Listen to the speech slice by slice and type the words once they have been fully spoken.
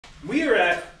We are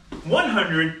at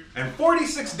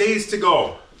 146 days to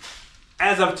go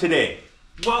as of today.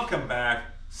 Welcome back,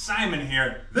 Simon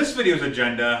here. This video's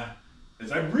agenda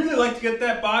is I'd really like to get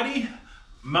that body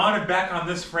mounted back on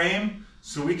this frame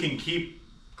so we can keep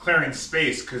clearing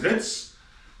space, because it's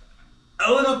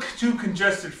a little too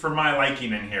congested for my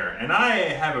liking in here. And I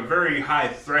have a very high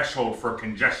threshold for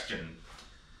congestion.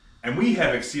 And we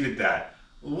have exceeded that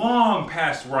long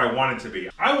past where I wanted to be.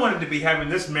 I wanted to be having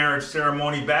this marriage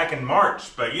ceremony back in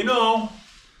March, but you know,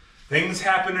 things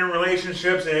happen in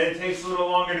relationships and it takes a little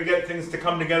longer to get things to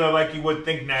come together like you would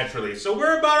think naturally. So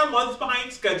we're about a month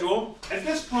behind schedule. At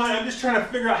this point, I'm just trying to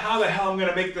figure out how the hell I'm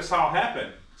gonna make this all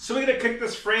happen. So we gotta kick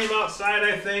this frame outside,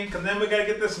 I think, and then we gotta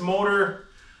get this motor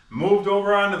moved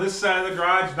over onto this side of the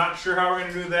garage. Not sure how we're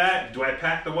gonna do that. Do I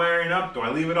pack the wiring up? Do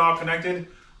I leave it all connected?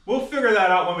 We'll figure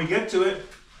that out when we get to it.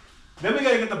 Then we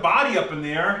gotta get the body up in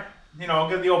the air. You know,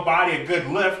 give the old body a good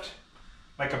lift.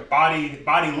 Like a body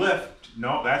lift.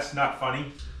 No, that's not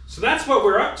funny. So that's what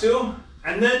we're up to.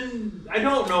 And then I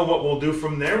don't know what we'll do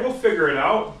from there. We'll figure it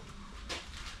out.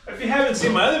 If you haven't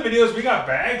seen my other videos, we got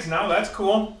bags now. That's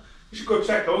cool. You should go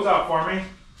check those out for me.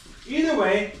 Either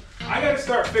way, I gotta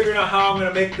start figuring out how I'm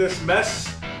gonna make this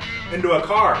mess into a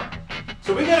car.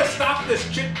 So we gotta stop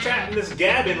this chit chat and this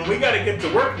gabbing, and we gotta get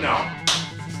to work now.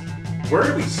 Where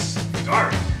do we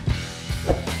start?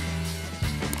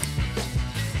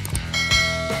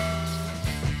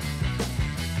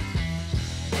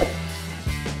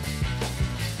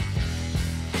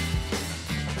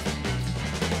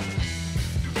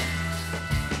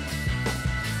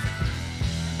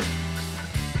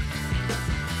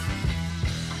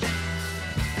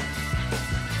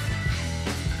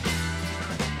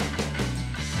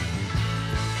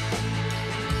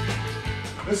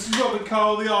 This is what we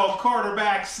call the old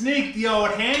quarterback sneak, the old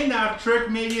handoff trick.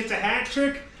 Maybe it's a hat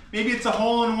trick, maybe it's a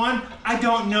hole-in-one. I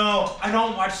don't know. I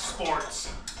don't watch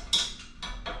sports.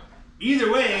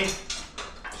 Either way,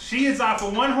 she is off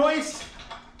of one hoist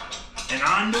and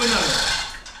on to another.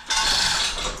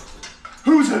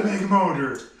 Who's a big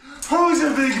motor? Who's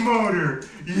a big motor?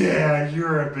 Yeah,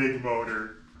 you're a big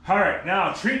motor. All right,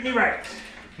 now treat me right.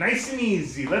 Nice and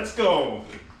easy. Let's go.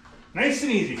 Nice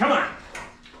and easy. Come on.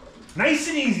 Nice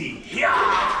and easy.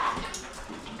 Yeah.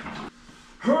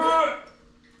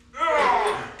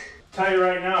 Tell you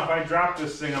right now, if I drop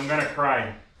this thing, I'm gonna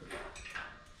cry.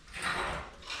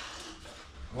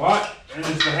 What is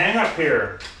the hang up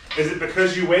here? Is it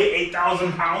because you weigh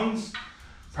 8,000 pounds?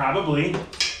 Probably.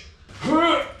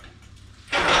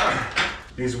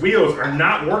 These wheels are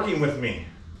not working with me.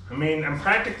 I mean, I'm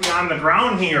practically on the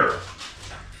ground here.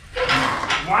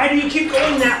 Why do you keep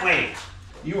going that way?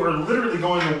 You are literally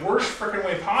going the worst freaking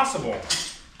way possible.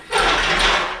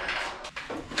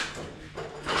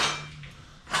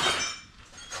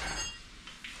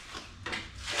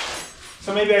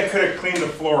 So maybe I could have cleaned the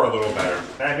floor a little better.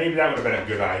 Maybe that would have been a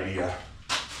good idea.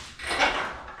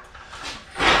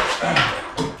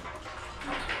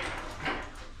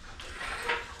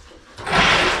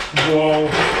 Whoa.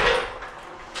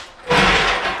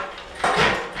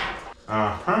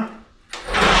 Uh-huh.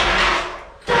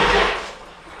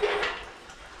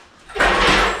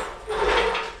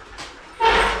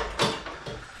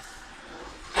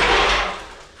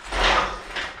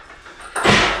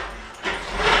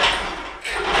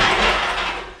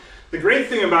 The great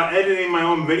thing about editing my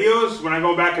own videos, when I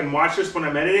go back and watch this when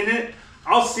I'm editing it,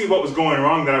 I'll see what was going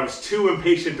wrong that I was too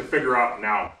impatient to figure out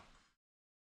now.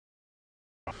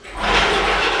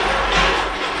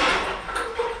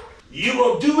 You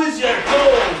will do as you're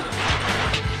told.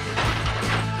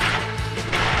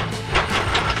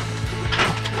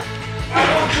 Why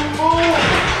don't you move?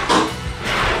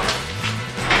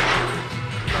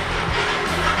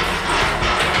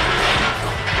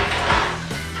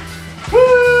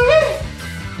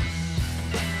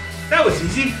 That was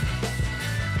easy.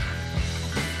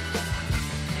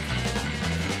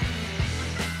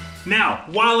 Now,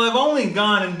 while I've only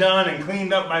gone and done and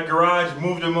cleaned up my garage,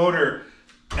 moved a motor,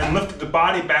 and lifted the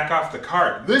body back off the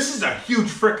cart, this is a huge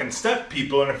frickin' step,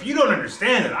 people, and if you don't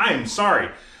understand it, I am sorry.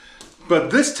 But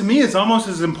this, to me, is almost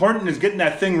as important as getting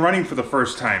that thing running for the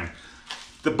first time.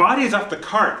 The body is off the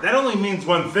cart. That only means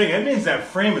one thing. It means that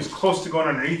frame is close to going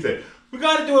underneath it. We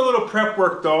gotta do a little prep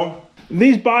work, though.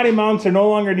 These body mounts are no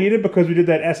longer needed because we did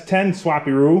that S10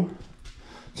 swappy-roo.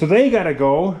 So they gotta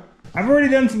go. I've already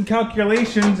done some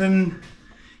calculations and,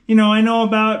 you know, I know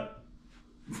about,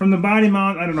 from the body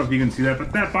mount, I don't know if you can see that,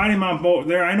 but that body mount bolt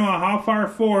there, I know how far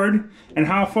forward and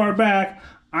how far back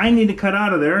I need to cut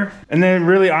out of there. And then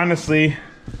really, honestly,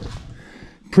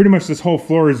 pretty much this whole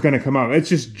floor is gonna come out. It's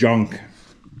just junk.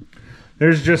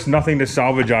 There's just nothing to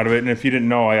salvage out of it. And if you didn't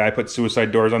know, I put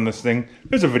suicide doors on this thing.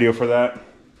 There's a video for that.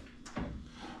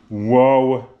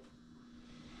 Whoa.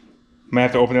 Might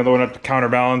have to open the other one up to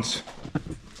counterbalance.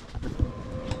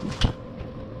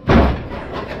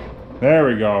 There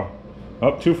we go.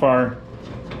 Up too far.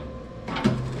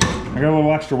 I got a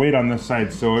little extra weight on this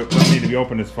side, so it doesn't need to be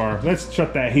open as far. Let's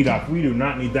shut that heat off. We do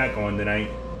not need that going tonight.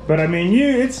 But I mean,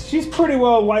 she's pretty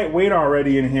well lightweight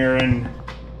already in here, and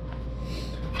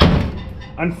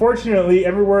unfortunately,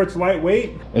 everywhere it's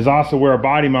lightweight is also where a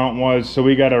body mount was, so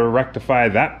we got to rectify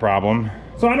that problem.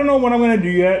 So I don't know what I'm going to do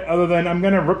yet, other than I'm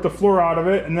going to rip the floor out of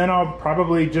it, and then I'll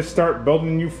probably just start building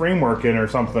a new framework in or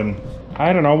something.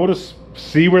 I don't know. We'll just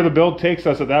see where the build takes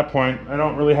us at that point. I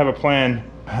don't really have a plan.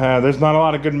 There's not a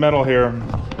lot of good metal here.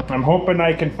 I'm hoping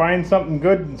I can find something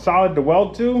good and solid to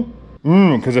weld to.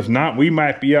 Because if not, we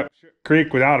might be up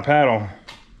creek without a paddle.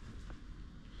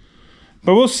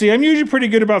 But we'll see. I'm usually pretty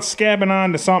good about scabbing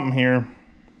on to something here.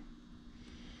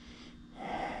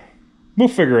 We'll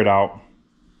figure it out.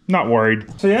 Not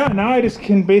worried. So yeah, now I just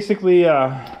can basically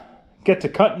get to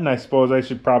cutting, I suppose. I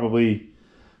should probably...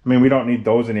 I mean, we don't need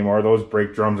those anymore. Those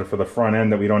brake drums are for the front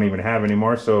end that we don't even have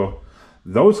anymore, so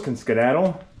those can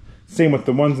skedaddle. Same with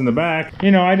the ones in the back. You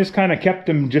know, I just kind of kept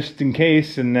them just in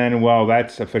case, and then, well,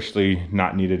 that's officially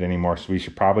not needed anymore, so we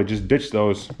should probably just ditch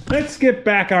those. Let's get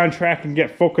back on track and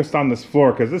get focused on this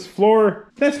floor, because this floor,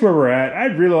 that's where we're at.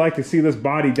 I'd really like to see this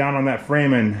body down on that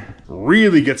frame and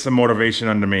really get some motivation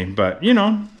under me, but, you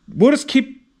know, we'll just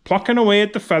keep plucking away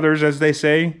at the feathers, as they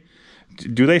say.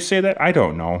 Do they say that? I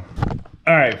don't know.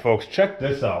 All right, folks, check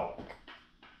this out.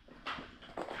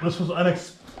 This was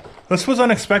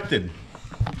unexpected.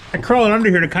 I crawled under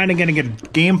here to kind of get a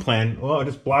game plan. Well, I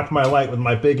just blocked my light with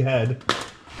my big head.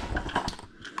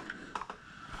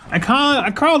 I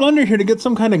crawled under here to get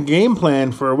some kind of game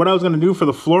plan for what I was going to do for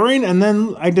the flooring, and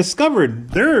then I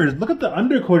discovered look at the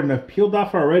undercoating I've peeled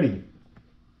off already.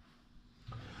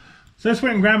 So I just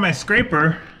went and grabbed my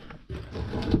scraper.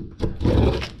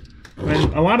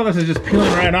 And a lot of this is just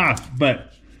peeling right off,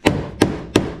 but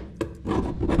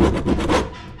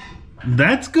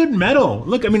that's good metal.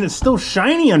 Look, I mean, it's still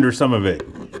shiny under some of it.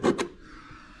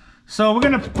 So we're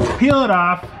gonna peel it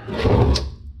off.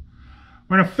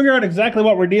 We're gonna figure out exactly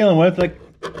what we're dealing with. Like,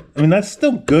 I mean, that's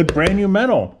still good, brand new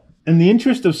metal. In the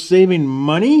interest of saving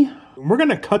money, we're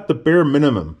gonna cut the bare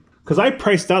minimum. Because I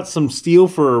priced out some steel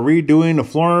for redoing the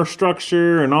floor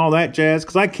structure and all that jazz.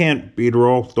 Because I can't bead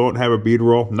roll, don't have a bead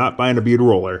roll, not buying a bead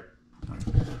roller.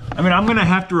 I mean, I'm gonna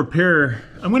have to repair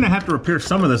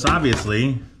some of this,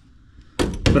 obviously.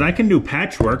 But I can do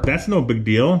patchwork, that's no big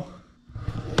deal.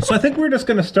 So I think we're just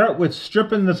gonna start with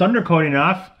stripping this undercoating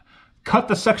off, cut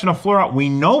the section of floor out we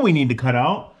know we need to cut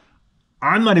out.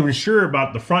 I'm not even sure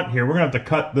about the front here. We're gonna have to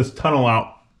cut this tunnel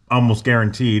out, almost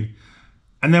guaranteed.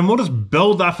 And then we'll just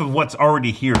build off of what's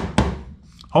already here.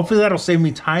 Hopefully that'll save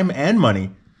me time and money.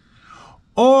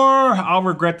 Or I'll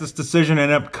regret this decision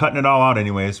and end up cutting it all out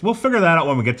anyways. We'll figure that out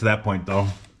when we get to that point though.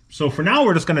 So for now,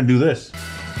 we're just gonna do this.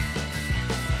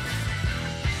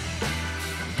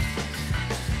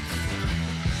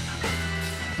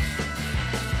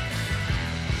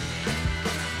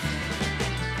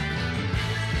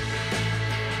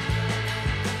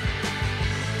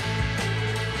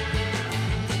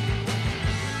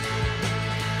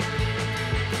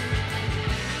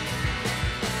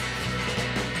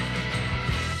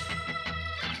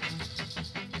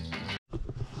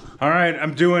 All right,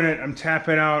 I'm doing it. I'm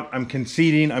tapping out. I'm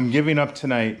conceding. I'm giving up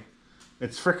tonight.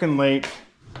 It's freaking late,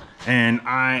 and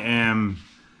I am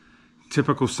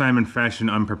typical Simon fashion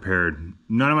unprepared.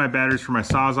 None of my batteries for my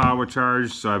Sawzall were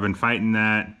charged, so I've been fighting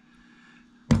that.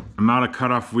 I'm out of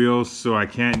cutoff wheels, so I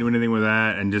can't do anything with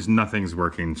that, and just nothing's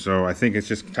working. So I think it's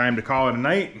just time to call it a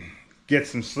night, get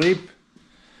some sleep,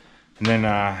 and then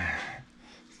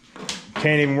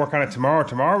can't even work on it tomorrow.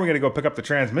 Tomorrow we gotta go pick up the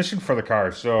transmission for the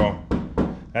car, so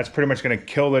that's pretty much gonna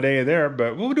kill the day there,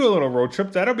 but we'll do a little road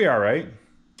trip. That'll be all right.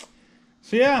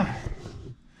 So yeah,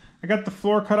 I got the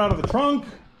floor cut out of the trunk.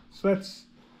 So that's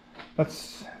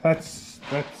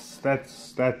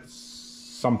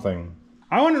something.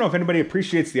 I want to know if anybody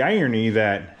appreciates the irony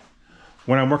that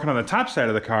when I'm working on the top side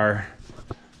of the car,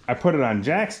 I put it on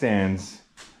jack stands,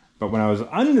 but when I was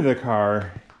under the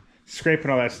car, scraping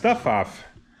all that stuff off,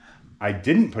 I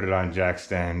didn't put it on jack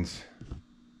stands.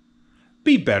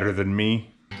 Be better than me.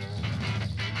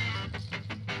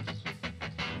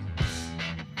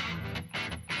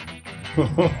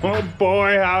 Oh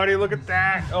boy, howdy, look at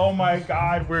that. Oh my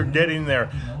God, we're getting there.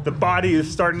 The body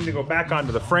is starting to go back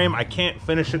onto the frame. I can't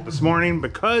finish it this morning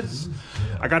because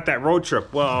I got that road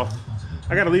trip. Well,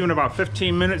 I gotta leave in about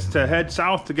 15 minutes to head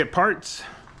south to get parts.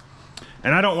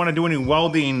 and I don't want to do any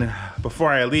welding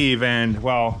before I leave. And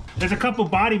well, there's a couple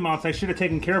body mounts I should have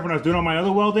taken care of when I was doing all my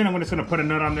other welding. I'm just gonna put a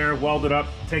nut on there, weld it up,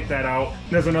 take that out.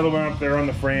 There's another one up there on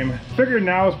the frame. Figured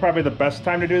now is probably the best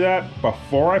time to do that,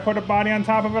 before I put a body on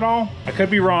top of it all. I could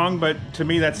be wrong, but to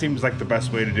me that seems like the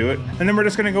best way to do it. And then we're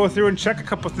just gonna go through and check a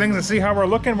couple things and see how we're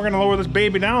looking. We're gonna lower this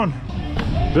baby down.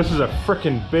 This is a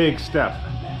freaking big step,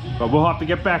 but we'll have to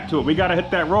get back to it. We gotta hit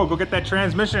that road, go get that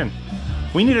transmission.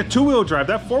 We need a 2-wheel drive.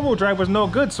 That 4-wheel drive was no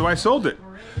good, so I sold it.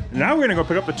 Now we're gonna go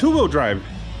pick up the 2-wheel drive.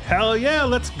 Hell yeah,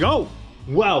 let's go.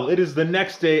 Well, it is the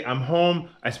next day. I'm home.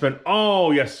 I spent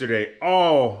all yesterday,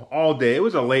 all day. It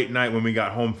was a late night when we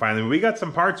got home finally. We got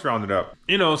some parts rounded up.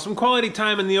 You know, some quality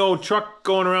time in the old truck,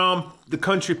 going around the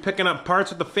country picking up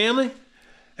parts with the family.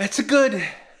 It's a good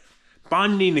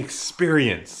bonding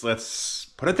experience. Let's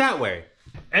put it that way.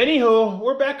 Anywho,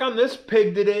 we're back on this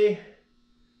pig today.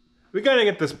 We gotta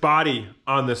get this body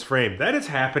on this frame. That is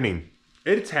happening.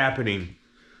 It's happening.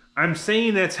 I'm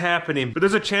saying that's happening, but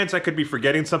there's a chance I could be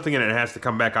forgetting something and it has to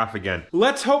come back off again.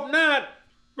 Let's hope not.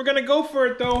 We're gonna go for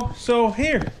it though. So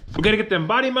here, we gotta get them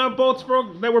body mount bolts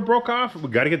that were broke off. We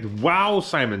gotta get, wow,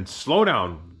 Simon, slow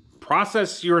down.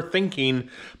 Process your thinking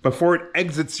before it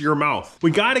exits your mouth.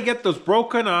 We gotta get those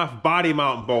broken off body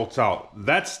mount bolts out.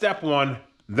 That's step one.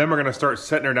 Then we're gonna start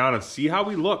setting her down and see how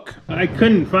we look. I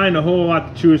couldn't find a whole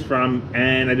lot to choose from,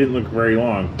 and I didn't look very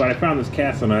long, but I found this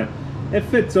castle nut. It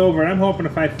fits over, and I'm hoping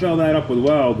if I fill that up with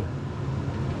weld,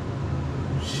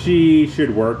 she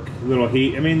should work. A little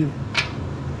heat, I mean,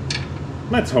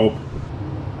 let's hope.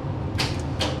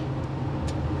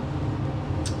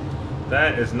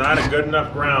 That is not a good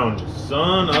enough ground.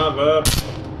 Son of a...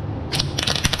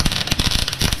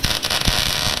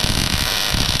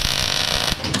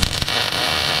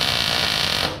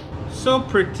 So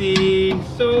pretty,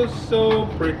 so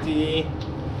pretty.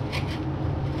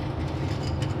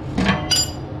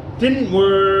 Didn't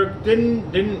work,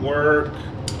 didn't work.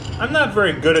 I'm not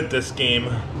very good at this game.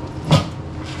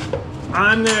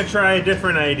 I'm gonna try a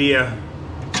different idea.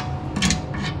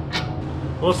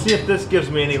 We'll see if this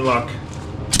gives me any luck.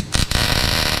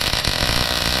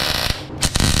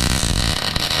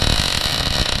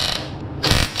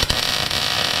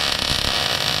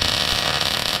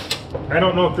 I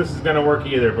don't know if this is gonna work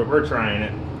either, but we're trying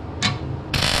it.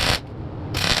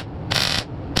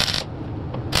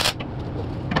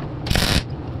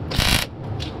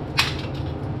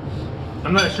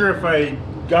 I'm not sure if I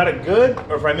got it good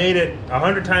or if I made it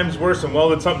 100 times worse and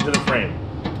welded something to the frame.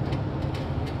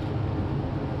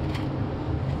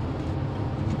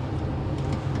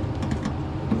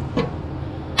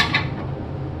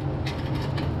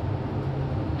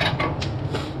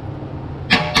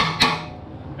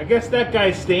 I guess that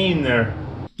guy's staying there.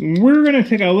 We're gonna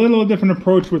take a little different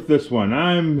approach with this one.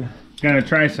 I'm gonna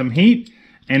try some heat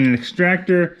and an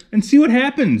extractor and see what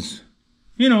happens.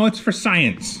 You know, it's for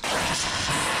science.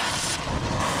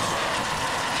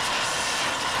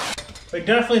 I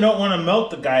definitely don't want to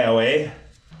melt the guy away.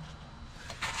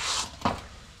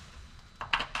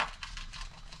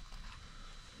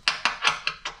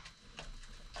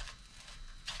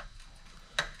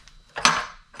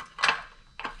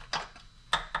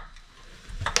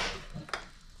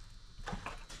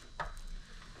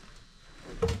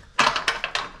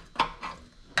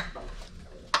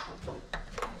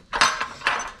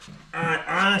 I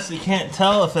honestly can't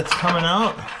tell if it's coming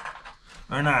out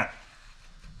or not.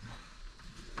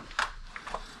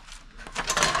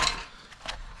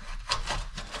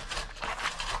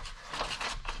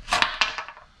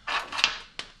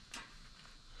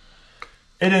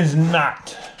 It is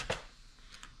not.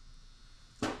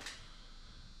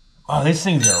 Oh, these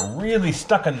things are really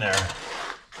stuck in there.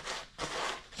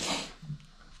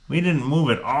 We didn't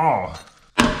move at all.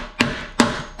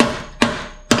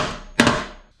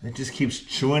 It just keeps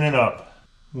chewing it up.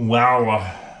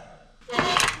 Wow.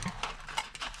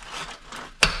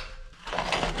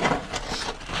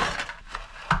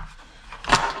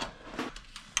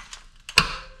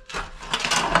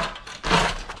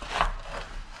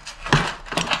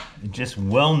 It just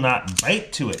will not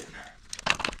bite to it.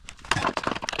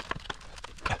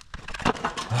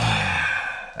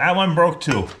 That one broke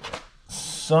too.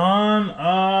 Son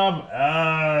of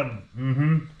a...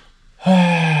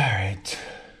 Alright.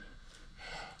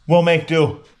 We'll make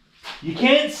do. You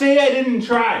can't say I didn't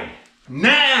try.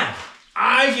 Nah!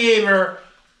 I gave her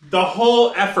the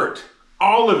whole effort.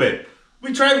 All of it.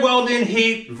 We tried welding,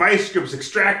 heat, vice grips,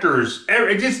 extractors.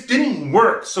 It just didn't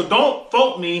work. So don't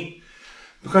fault me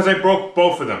because I broke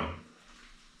both of them.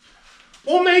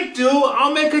 We'll make do.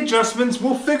 I'll make adjustments.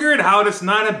 We'll figure it out. It's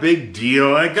not a big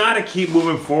deal. I gotta keep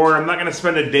moving forward. I'm not gonna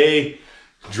spend a day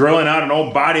drilling out an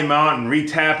old body mount and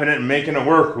retapping it and making it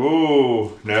work.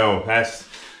 Ooh, no,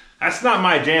 that's not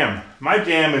my jam. My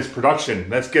jam is production.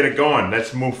 Let's get it going.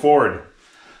 Let's move forward.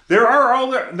 There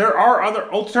are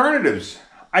other alternatives.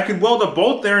 I could weld a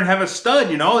bolt there and have a stud,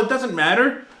 you know, it doesn't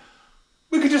matter.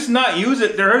 We could just not use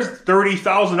it. There's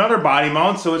 30,000 other body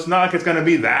mounts, so it's not like it's gonna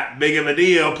be that big of a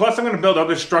deal. Plus I'm gonna build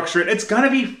other structure. It's gonna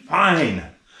be fine.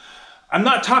 I'm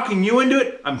not talking you into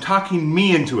it, I'm talking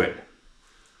me into it.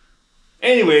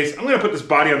 Anyways, I'm gonna put this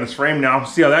body on this frame now,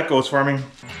 see how that goes for me.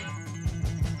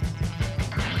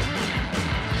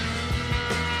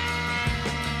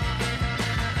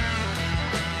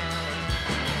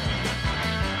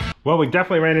 Well, we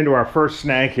definitely ran into our first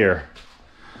snag here.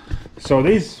 So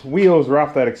these wheels are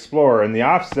off that Explorer, and the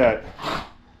offset,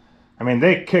 I mean,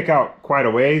 they kick out quite a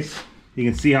ways. You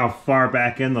can see how far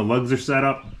back in the lugs are set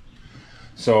up.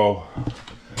 So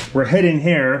we're hitting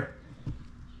here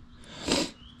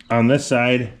on this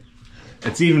side.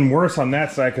 It's even worse on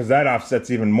that side because that offsets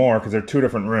even more because they're two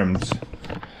different rims.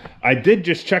 I did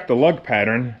just check the lug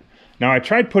pattern. Now I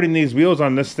tried putting these wheels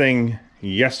on this thing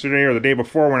yesterday or the day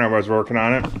before when I was working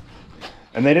on it,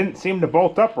 and they didn't seem to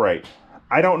bolt up right.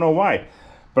 I don't know why,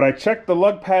 but I checked the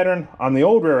lug pattern on the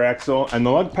old rear axle and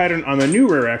the lug pattern on the new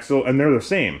rear axle, and they're the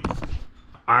same.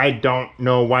 I don't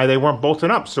know why they weren't bolting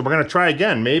up, so we're gonna try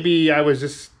again. Maybe I was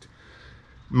just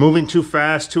moving too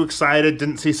fast, too excited,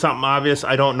 didn't see something obvious.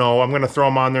 I don't know. I'm gonna throw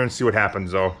them on there and see what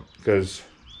happens though, because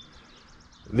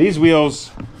these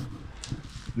wheels,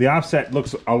 the offset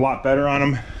looks a lot better on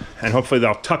them, and hopefully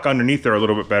they'll tuck underneath there a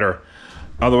little bit better.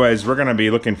 Otherwise, we're gonna be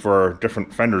looking for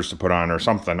different fenders to put on or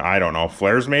something. I don't know,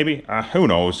 flares maybe? Who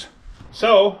knows?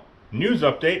 So, news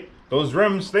update. Those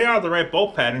rims, they are the right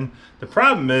bolt pattern. The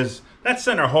problem is, that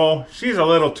center hole, she's a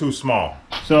little too small.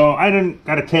 So I didn't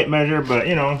got a tape measure, but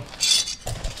you know.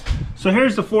 So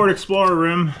here's the Ford Explorer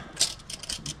rim.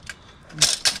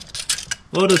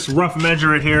 We'll just rough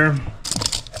measure it here.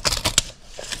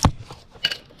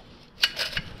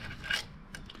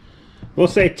 We'll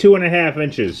say 2.5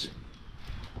 inches.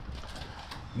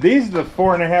 These are the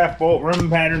 4.5 bolt rim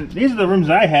pattern. These are the rims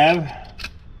I have.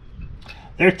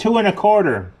 They're 2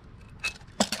 1/4.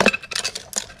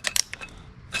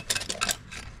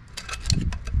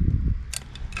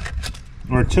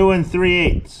 Or 2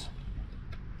 3/8.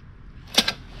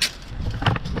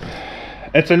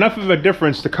 It's enough of a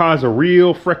difference to cause a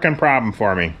real frickin' problem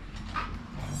for me.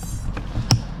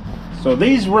 So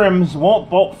these rims won't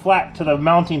bolt flat to the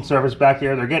mounting surface back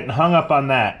here. They're getting hung up on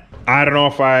that. I don't know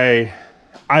if I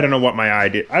don't know what my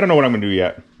idea, I don't know what I'm gonna do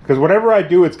yet. Because whatever I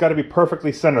do, it's gotta be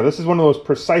perfectly centered. This is one of those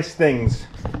precise things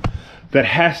that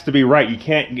has to be right. You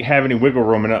can't have any wiggle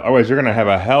room in it, otherwise you're gonna have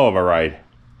a hell of a ride.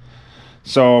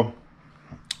 So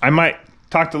I might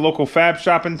talk to the local fab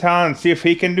shop in town and see if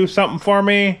he can do something for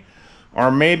me. Or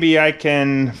maybe I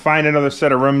can find another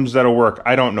set of rims that'll work.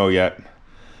 I don't know yet.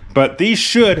 But these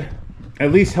should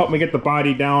at least help me get the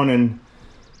body down and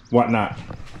whatnot.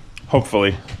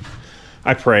 Hopefully.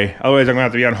 I pray. Otherwise I'm gonna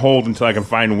have to be on hold until I can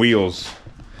find wheels.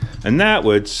 And that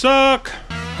would suck.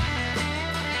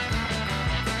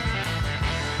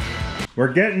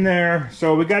 We're getting there.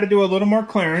 So we gotta do a little more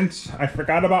clearance. I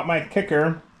forgot about my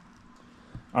kicker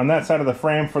on that side of the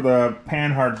frame for the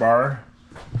panhard bar.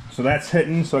 So that's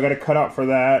hitting, so I gotta cut out for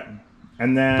that.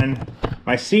 And then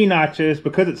my C notches,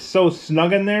 because it's so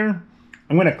snug in there,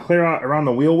 I'm gonna clear out around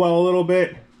the wheel well a little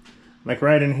bit, like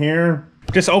right in here.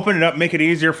 Just open it up, make it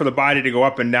easier for the body to go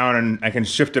up and down, and I can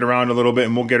shift it around a little bit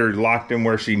and we'll get her locked in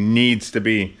where she needs to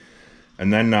be.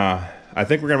 And then I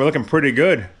think we're gonna be looking pretty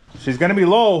good. She's gonna be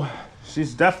low.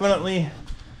 She's definitely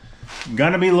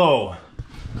gonna be low.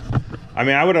 I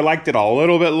mean, I would have liked it a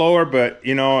little bit lower, but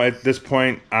you know, at this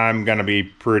point, I'm gonna be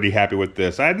pretty happy with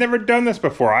this. I've never done this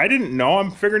before. I didn't know.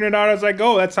 I'm figuring it out as I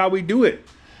go. That's how we do it.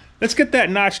 Let's get that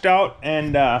notched out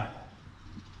and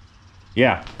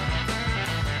yeah.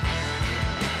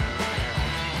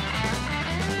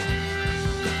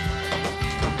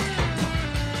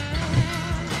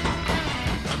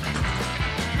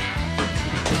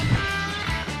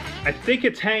 I think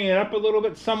it's hanging up a little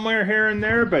bit somewhere here and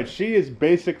there, but she is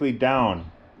basically down.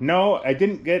 No, I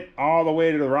didn't get all the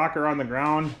way to the rocker on the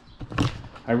ground.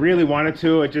 I really wanted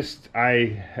to, I just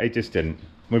didn't.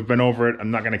 We've been over it.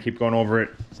 I'm not gonna keep going over it.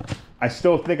 I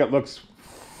still think it looks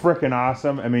freaking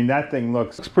awesome. I mean, that thing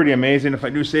looks pretty amazing if I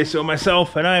do say so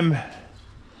myself, and I'm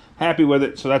happy with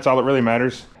it, so that's all that really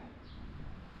matters.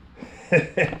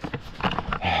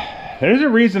 There's a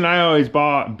reason I always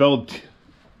build,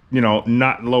 you know,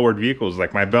 not lowered vehicles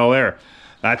like my Bel Air.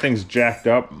 That thing's jacked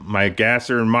up. My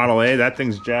Gasser and Model A, that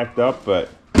thing's jacked up, but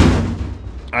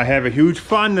I have a huge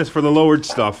fondness for the lowered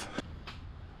stuff.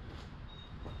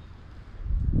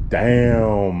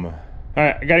 Damn. All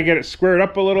right, I gotta get it squared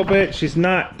up a little bit. She's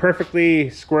not perfectly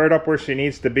squared up where she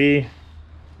needs to be,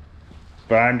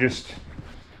 but I'm just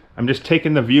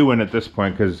taking the view in at this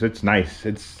point because it's nice.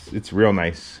 It's real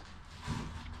nice.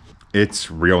 It's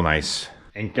real nice.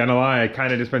 Ain't gonna lie, I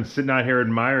kind of just been sitting out here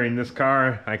admiring this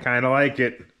car. I kind of like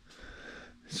it.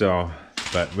 So,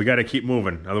 but we gotta keep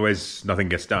moving, otherwise nothing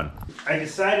gets done. I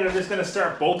decided I'm just gonna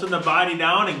start bolting the body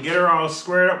down and get her all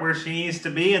squared up where she needs to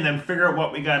be, and then figure out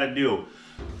what we gotta do.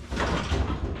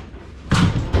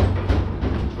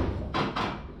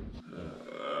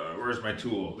 Where's my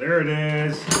tool? There it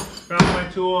is. Found my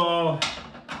tool.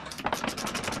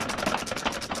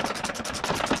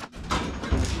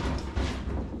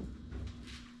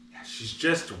 She's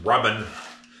just rubbing.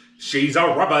 She's a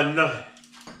rubbing.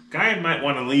 Guy might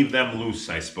want to leave them loose,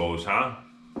 I suppose, huh?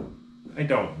 I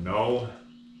don't know.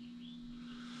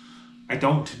 I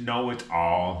don't know it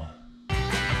all.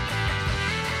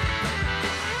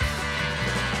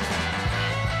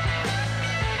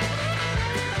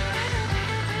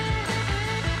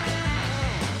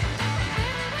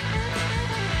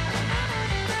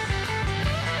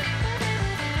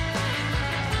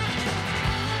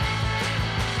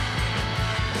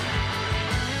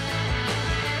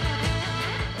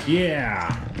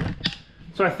 Yeah.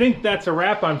 So I think that's a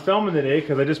wrap on filming today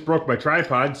because I just broke my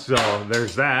tripod, so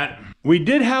there's that. We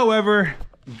did, however,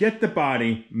 get the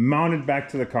body mounted back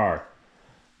to the car.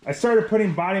 I started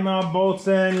putting body mount bolts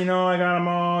in, you know, I got them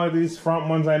all, these front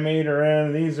ones I made are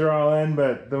in, these are all in,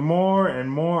 but the more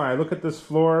and more I look at this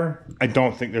floor, I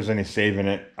don't think there's any saving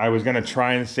it. I was gonna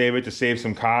try and save it to save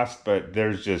some cost, but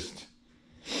there's just,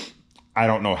 I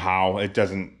don't know how,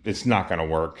 it's not gonna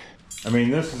work. I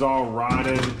mean, this is all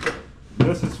rotted.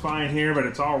 This is fine here, but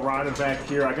it's all rotted back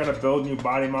here. I gotta build new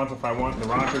body mounts if I want the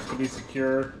rockers to be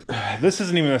secure. This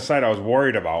isn't even the side I was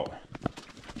worried about.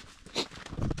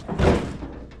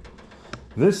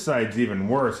 This side's even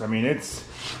worse. I mean, it's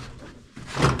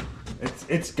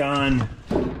gone.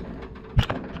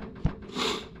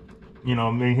 You know,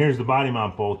 I mean, here's the body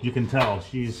mount bolt. You can tell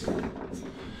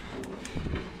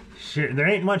there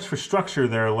ain't much for structure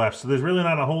there left, so there's really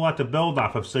not a whole lot to build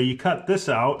off of. So you cut this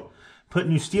out, put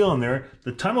new steel in there.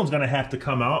 The tunnel's gonna have to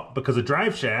come out because of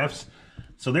drive shafts.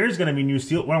 So there's gonna be new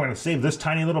steel. What, I'm gonna save this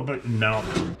tiny little bit? No.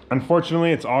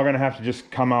 Unfortunately, it's all gonna have to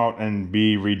just come out and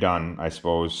be redone, I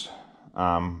suppose.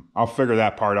 I'll figure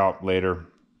that part out later.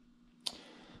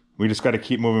 We just gotta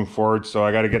keep moving forward. So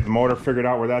I gotta get the motor figured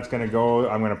out where that's gonna go.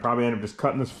 I'm gonna probably end up just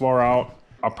cutting this floor out.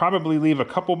 I'll probably leave a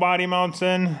couple body mounts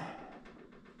in.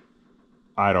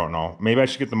 I don't know. Maybe I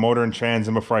should get the motor and trans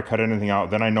in before I cut anything out.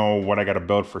 Then I know what I got to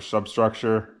build for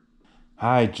substructure.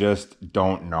 I just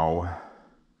don't know.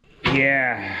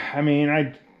 Yeah, I mean,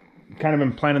 I kind of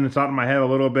been planning this out in my head a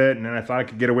little bit, and then I thought I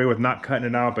could get away with not cutting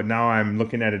it out, but now I'm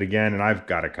looking at it again, and I've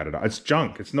got to cut it out. It's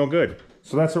junk. It's no good.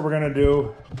 So that's what we're going to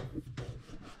do.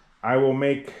 I will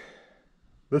make...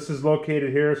 This is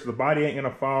located here, so the body ain't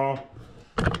going to fall.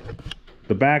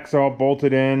 The back's all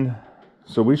bolted in.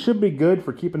 So we should be good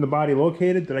for keeping the body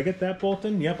located. Did I get that bolt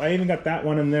in? Yep, I even got that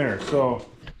one in there. So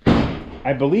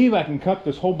I believe I can cut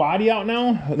this whole body out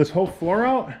now, this whole floor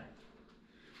out,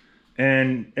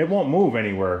 and it won't move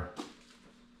anywhere.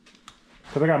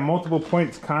 Because I got multiple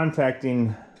points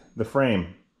contacting the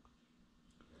frame.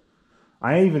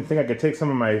 I even think I could take some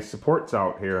of my supports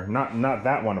out here. Not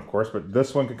that one, of course, but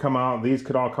this one could come out. These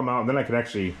could all come out. And then I could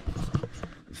actually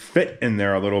fit in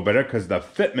there a little bit, because the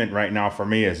fitment right now for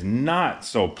me is not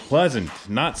so pleasant.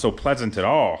 Not so pleasant at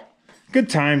all. Good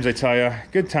times, I tell you.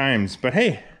 Good times. But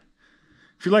hey,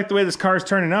 if you like the way this car is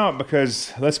turning out,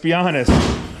 because let's be honest,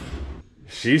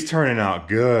 she's turning out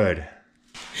good.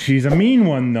 She's a mean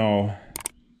one, though.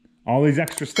 All these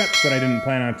extra steps that I didn't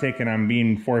plan on taking, I'm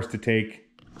being forced to take.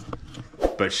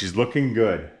 But she's looking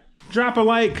good. Drop a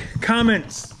like, comment,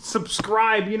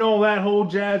 subscribe, you know, that whole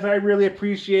jazz. I really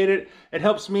appreciate it. It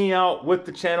helps me out with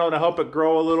the channel to help it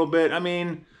grow a little bit. I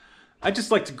mean, I just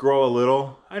like to grow a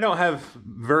little. I don't have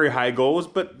very high goals,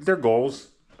 but they're goals.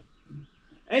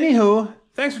 Anywho,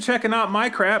 thanks for checking out my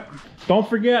crap. Don't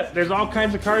forget, there's all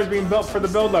kinds of cars being built for the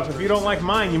build-up. If you don't like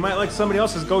mine, you might like somebody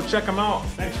else's. Go check them out.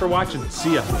 Thanks for watching.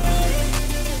 See ya.